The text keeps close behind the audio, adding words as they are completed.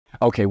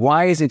Okay,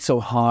 why is it so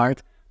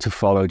hard to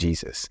follow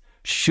Jesus?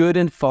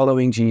 Shouldn't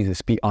following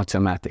Jesus be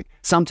automatic?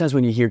 Sometimes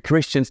when you hear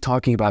Christians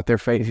talking about their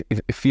faith,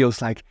 it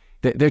feels like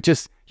they're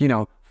just,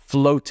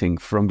 floating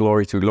from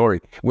glory to glory.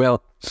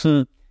 Well,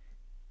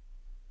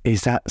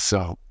 is that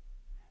so?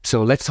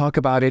 So let's talk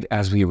about it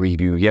as we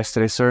review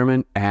yesterday's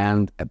sermon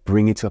and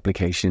bring it to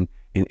application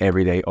in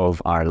every day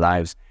of our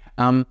lives.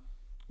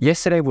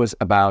 Yesterday was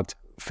about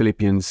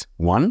Philippians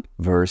 1,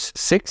 verse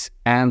 6,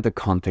 and the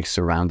context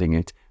surrounding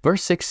it.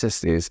 Verse 6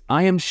 says this: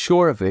 I am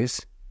sure of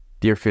this,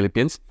 dear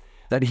Philippians,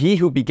 that he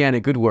who began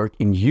a good work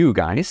in you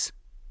guys,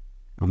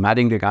 I'm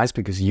adding the guys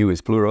because you is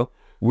plural,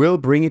 will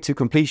bring it to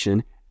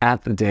completion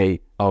at the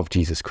day of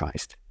Jesus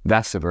Christ.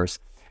 That's the verse.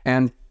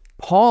 And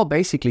Paul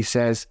basically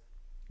says,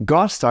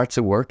 God starts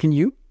a work in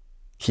you.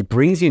 He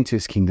brings you into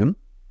his kingdom.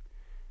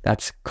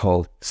 That's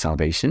called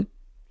salvation.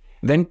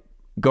 Then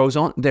goes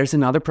on, there's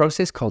another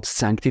process called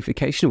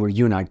sanctification, where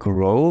you and I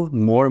grow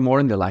more and more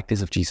in the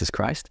likeness of Jesus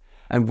Christ.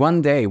 And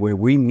one day where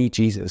we meet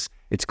Jesus,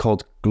 it's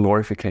called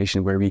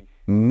glorification, where we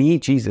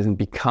meet Jesus and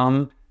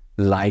become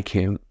like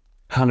him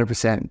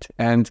 100%.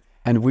 And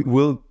we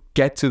will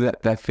get to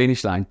that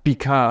finish line,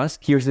 because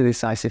here's the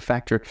decisive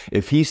factor.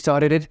 If he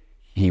started it,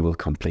 he will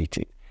complete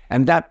it.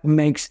 And that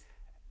makes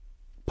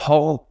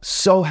Paul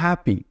so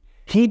happy.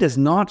 He does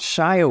not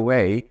shy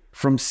away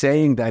from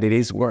saying that it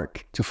is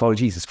work to follow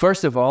Jesus.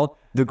 First of all,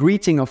 the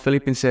greeting of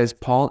Philippians says,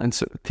 Paul and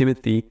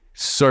Timothy,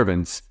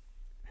 servants,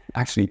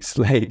 actually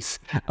slaves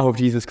of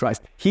Jesus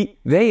Christ.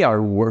 They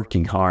are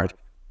working hard.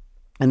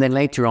 And then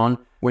later on,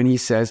 when he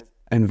says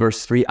in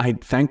verse 3, I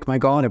thank my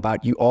God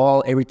about you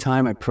all every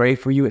time I pray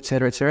for you,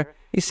 etc., etc.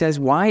 He says,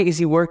 why is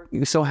he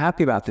so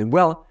happy about them?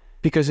 Well,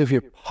 because of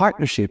your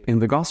partnership in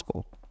the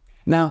gospel.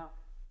 Now,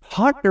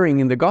 partnering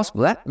in the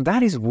gospel,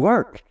 that is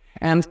work.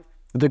 And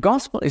the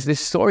gospel is this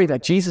story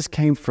that Jesus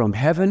came from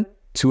heaven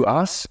to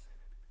us,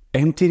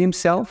 emptied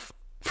himself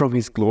from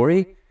his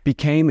glory,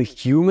 became a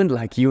human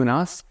like you and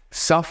us,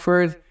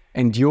 suffered,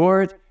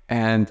 endured,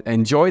 and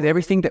enjoyed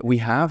everything that we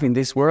have in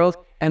this world,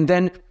 and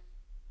then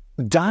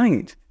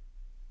died,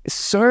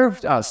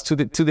 served us to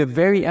the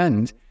very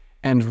end,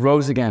 and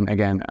rose again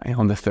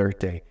on the third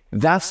day.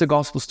 That's the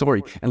gospel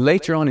story. And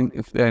later on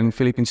in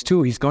Philippians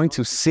 2, he's going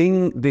to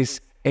sing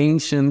this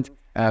ancient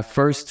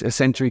first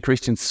century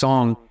Christian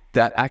song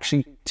that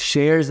actually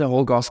shares the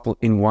whole gospel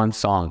in one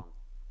song.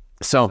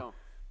 So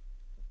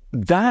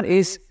that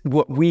is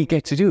what we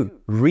get to do.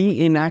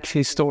 Reenact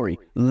his story.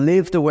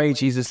 Live the way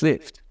Jesus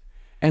lived.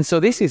 And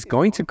so this is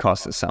going to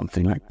cost us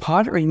something. Like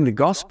partnering the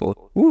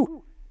gospel,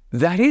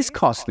 that is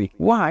costly.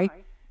 Why?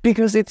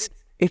 Because it's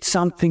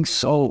something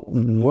so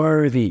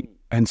worthy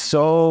and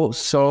so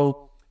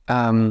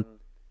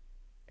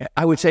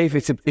I would say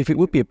if it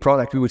would be a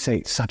product, we would say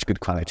it's such good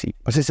quality.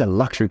 But it's a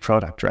luxury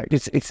product, right?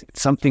 It's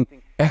something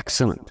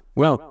excellent.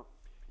 Well,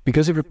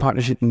 because of your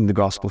partnership in the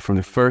gospel from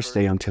the first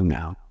day until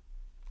now.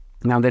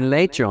 Now then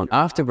later on,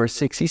 after verse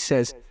 6, he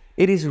says,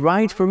 it is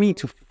right for me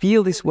to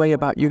feel this way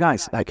about you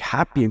guys, like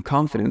happy and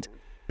confident,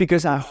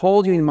 because I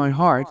hold you in my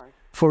heart,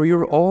 for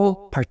you're all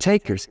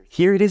partakers.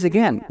 Here it is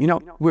again.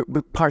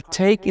 We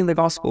partake in the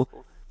gospel,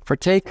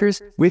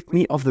 partakers with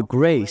me of the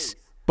grace,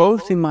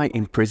 both in my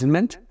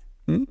imprisonment,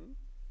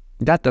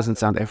 that doesn't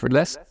sound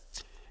effortless,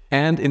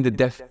 and in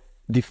the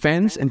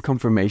defense and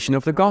confirmation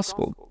of the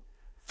gospel.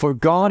 For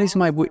God is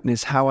my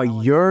witness how I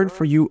yearn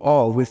for you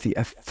all with the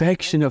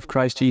affection of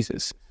Christ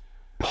Jesus.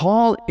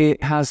 Paul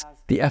has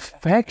the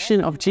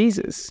affection of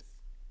Jesus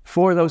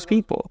for those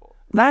people.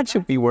 That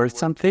should be worth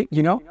something,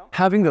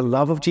 having the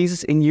love of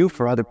Jesus in you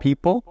for other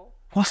people.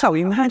 Wow,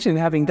 imagine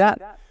having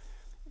that.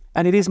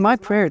 And it is my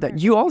prayer that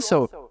you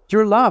also,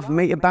 your love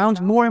may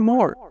abound more and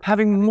more,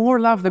 having more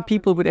love than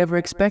people would ever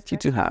expect you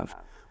to have,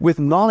 with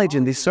knowledge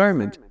and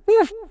discernment.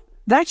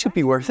 That should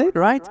be worth it,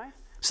 right?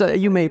 So that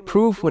you may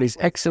prove what is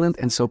excellent,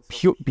 and so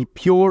be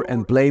pure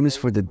and blameless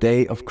for the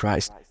day of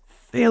Christ,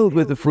 filled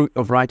with the fruit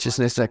of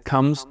righteousness that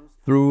comes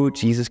through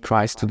Jesus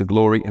Christ to the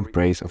glory and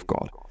praise of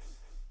God.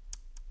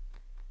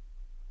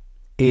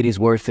 It is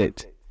worth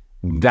it.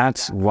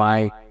 That's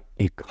why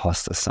it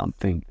costs us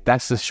something.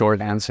 That's the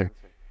short answer.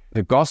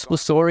 The gospel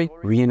story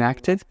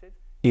reenacted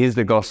is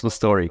the gospel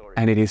story,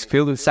 and it is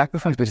filled with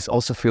sacrifice, but it's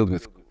also filled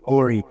with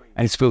glory,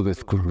 and it's filled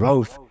with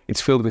growth. It's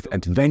filled with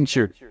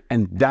adventure,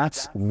 and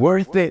that's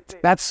worth it.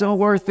 That's so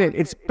worth it.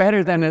 It's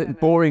better than a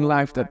boring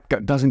life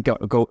that doesn't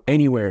go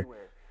anywhere,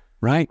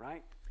 right?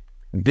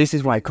 This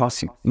is why it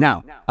costs you.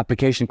 Now,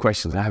 application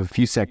questions. I have a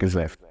few seconds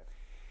left.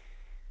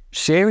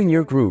 Share in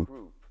your group,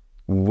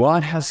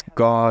 what has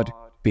God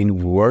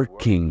been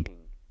working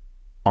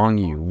on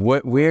you?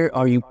 Where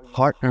are you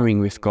partnering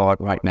with God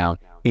right now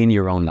in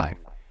your own life?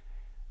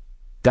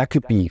 That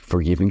could be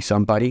forgiving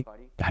somebody.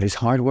 That is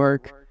hard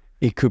work.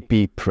 It could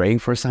be praying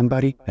for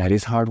somebody. That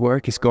is hard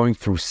work. It's going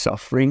through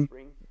suffering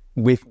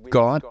with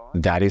God.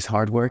 That is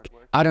hard work.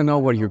 I don't know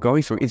what you're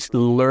going through. It's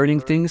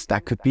learning things.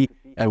 That could be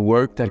a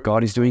work that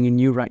God is doing in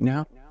you right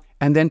now.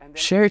 And then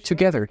share it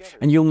together.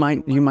 And you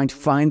might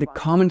find a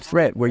common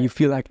thread where you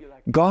feel like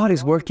God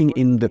is working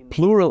in the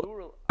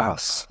plural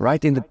us,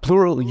 right? In the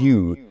plural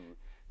you.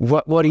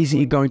 What is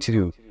he going to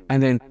do?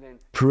 And then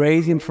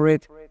praise him for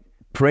it,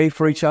 pray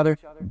for each other,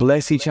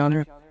 bless each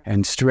other,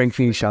 and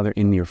strengthen each other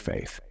in your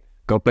faith.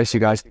 God bless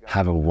you guys.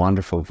 Have a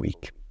wonderful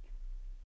week.